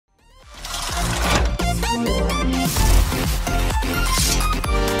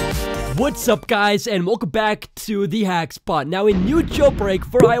What's up guys, and welcome back to the Hack Spot. Now a new jailbreak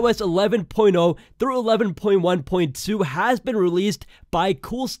for iOS 11.0 through 11.1.2 has been released by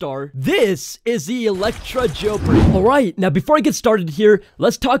Coolstar. This is the Electra jailbreak. Alright, now before I get started here,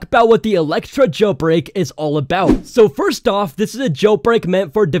 let's talk about what the Electra jailbreak is all about. So first off, this is a jailbreak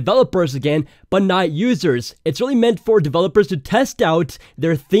meant for developers again, but not users. It's really meant for developers to test out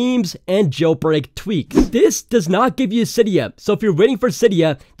their themes and jailbreak tweaks. This does not give you Cydia, so if you're waiting for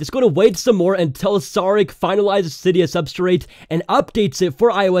Cydia, just go to wait some more until Sarek finalizes Cydia substrate and updates it for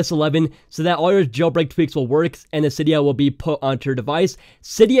iOS 11 so that all your jailbreak tweaks will work and the Cydia will be put onto your device.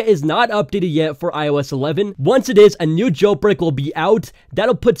 Cydia is not updated yet for iOS 11. Once it is, a new jailbreak will be out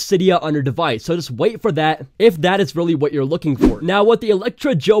that'll put Cydia on your device, so just wait for that if that is really what you're looking for. Now what the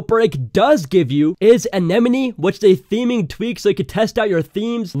Electra jailbreak does give you is Anemone, which is a theming tweak so you can test out your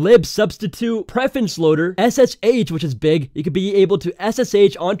themes, lib substitute, preference loader, SSH, which is big. You could be able to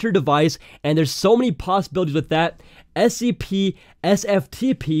SSH onto your device, and there's so many possibilities with that. SCP,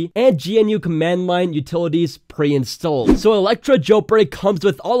 SFTP, and GNU command line utilities pre-installed. So Electra jailbreak comes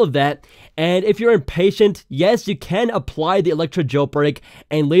with all of that, and if you're impatient, yes, you can apply the Electra jailbreak,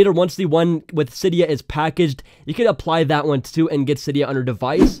 and later once the one with Cydia is packaged, you can apply that one too and get Cydia on your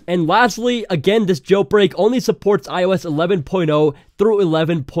device. And lastly, again, this jailbreak only supports iOS 11.0 through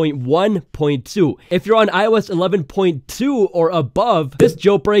 11.1.2. If you're on iOS 11.2 or above, this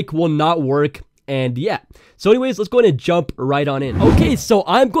jailbreak will not work. And yeah, so anyways, let's go ahead and jump right on in. Okay, so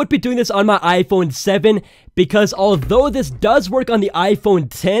I'm going to be doing this on my iPhone 7 because although this does work on the iPhone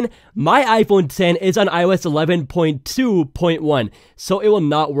 10, my iPhone 10 is on iOS 11.2.1, so it will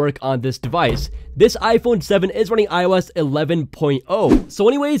not work on this device. This iPhone 7 is running iOS 11.0. So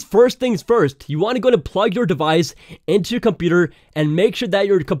anyways, first things first, you want to go to plug your device into your computer and make sure that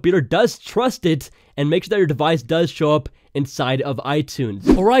your computer does trust it and make sure that your device does show up inside of iTunes.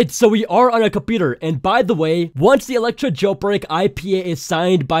 Alright, so we are on a computer, and by the way, once the Electra jailbreak IPA is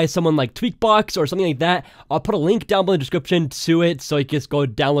signed by someone like TweakBox or something like that, I'll put a link down below in the description to it so you can just go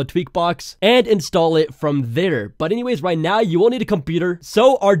download TweakBox and install it from there. But anyways, right now you will need a computer,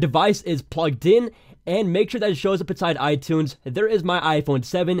 so our device is plugged in, and make sure that it shows up inside iTunes. There is my iPhone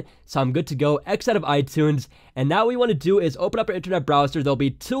 7, so I'm good to go. X out of iTunes, and now what we want to do is open up our internet browser. There'll be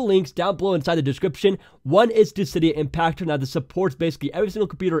two links down below inside the description. One is to Cydia Impactor. Now this supports basically every single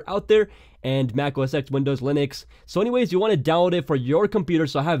computer out there, and Mac OS X, Windows, Linux. So anyways, you want to download it for your computer.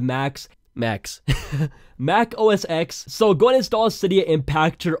 So I have Mac OS X. So go ahead and install Cydia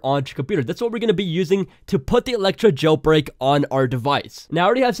Impactor onto your computer. That's what we're going to be using to put the Electra jailbreak on our device. Now I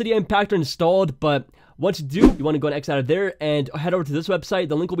already have Cydia Impactor installed, but once you do, you want to go and X out of there and head over to this website.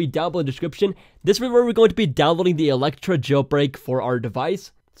 The link will be down below in the description. This is where we're going to be downloading the Electra jailbreak for our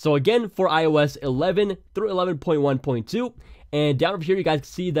device. So again, for iOS 11 through 11.1.2. And down over here, you guys can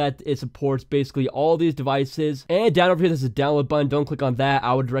see that it supports basically all these devices. And down over here, there's a download button. Don't click on that.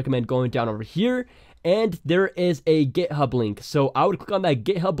 I would recommend going down over here. And there is a GitHub link. So I would click on that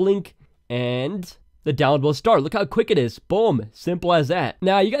GitHub link and the download will start. Look how quick it is. Boom. Simple as that.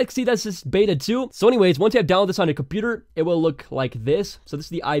 Now, you guys can see that's just beta 2. So anyways, once you have downloaded this on your computer, it will look like this. So this is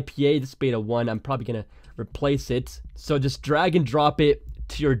the IPA. This is beta 1. I'm probably going to replace it. So just drag and drop it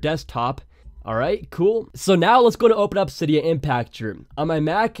to your desktop. Alright, cool. So now let's go to open up Cydia Impactor. On my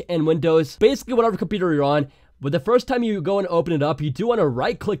Mac and Windows, basically whatever computer you're on, but the first time you go and open it up, you do want to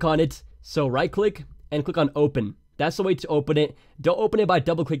right click on it. So right click and click on open. That's the way to open it. Don't open it by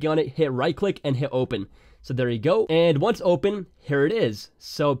double clicking on it. Hit right click and hit open. So there you go. And once open, here it is.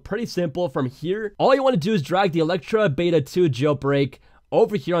 So pretty simple from here. All you want to do is drag the Electra Beta 2 jailbreak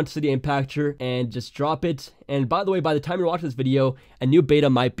over here on Cydia Impactor and just drop it. And by the way, by the time you're watching this video, a new beta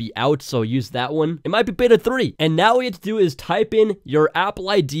might be out, so use that one. It might be beta 3. And now what you have to do is type in your Apple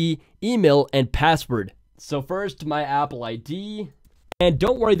ID, email, and password. So first, my Apple ID. And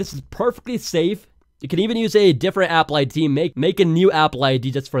don't worry, this is perfectly safe. You can even use a different Apple ID, make a new Apple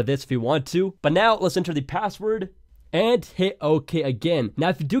ID just for this if you want to. But now, let's enter the password and hit OK again. Now,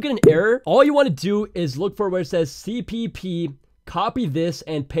 if you do get an error, all you want to do is look for where it says CPP, copy this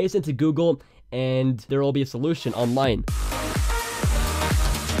and paste it into Google, and there will be a solution online.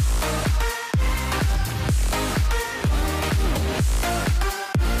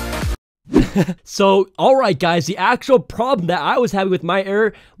 So, alright guys, the actual problem that I was having with my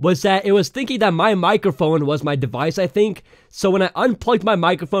error was that it was thinking that my microphone was my device, I think. So when I unplugged my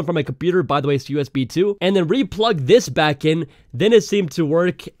microphone from my computer, by the way, it's USB 2, and then replugged this back in, then it seemed to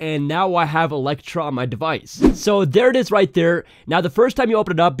work, and now I have Electra on my device. So there it is right there. Now, the first time you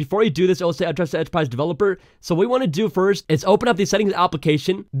open it up, before you do this, it will say Untrusted Enterprise Developer. So what we want to do first is open up the settings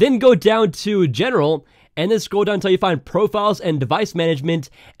application, then go down to General, and then scroll down until you find profiles and device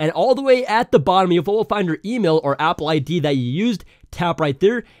management, and all the way at the bottom you will find your email or Apple ID that you used. Tap right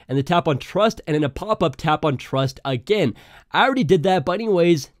there, and then tap on trust, and in a pop-up tap on trust again. I already did that, but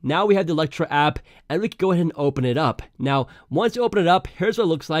anyways, now we have the Electra app, and we can go ahead and open it up. Now, once you open it up, here's what it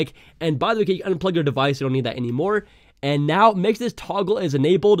looks like, and by the way, you can unplug your device, you don't need that anymore. And now, make sure this toggle is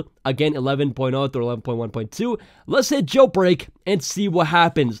enabled, again, 11.0 through 11.1.2. Let's hit jailbreak and see what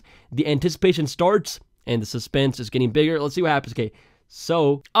happens. The anticipation starts, and the suspense is getting bigger. Let's see what happens. Okay.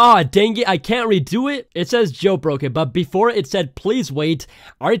 So, dang it, I can't redo it. It says jailbroken, but before it said please wait.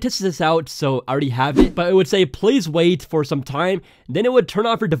 I already tested this out, so I already have it. But it would say please wait for some time. Then it would turn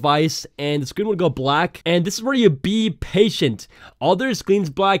off your device, and the screen would go black. And this is where you be patient. Although your screen's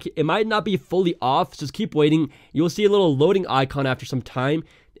black, it might not be fully off. Just keep waiting. You'll see a little loading icon after some time.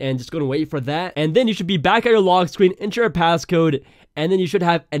 And just going to wait for that. And then you should be back at your lock screen, enter a passcode, and then you should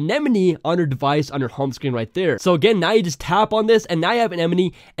have Anemone on your device on your home screen right there. So again, now you just tap on this, and now you have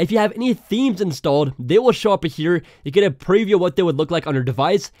Anemone. If you have any themes installed, they will show up here. You get a preview of what they would look like on your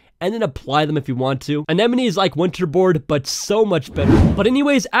device, and then apply them if you want to. Anemone is like Winterboard, but so much better. But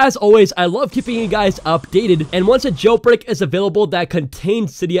anyways, as always, I love keeping you guys updated. And once a jailbreak is available that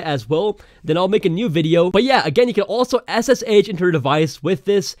contains Cydia as well, then I'll make a new video. But yeah, again, you can also SSH into your device with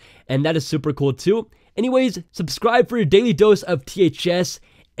this, and that is super cool too. Anyways, subscribe for your daily dose of THS.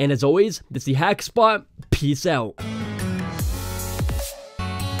 And as always, this is the Hack Spot. Peace out.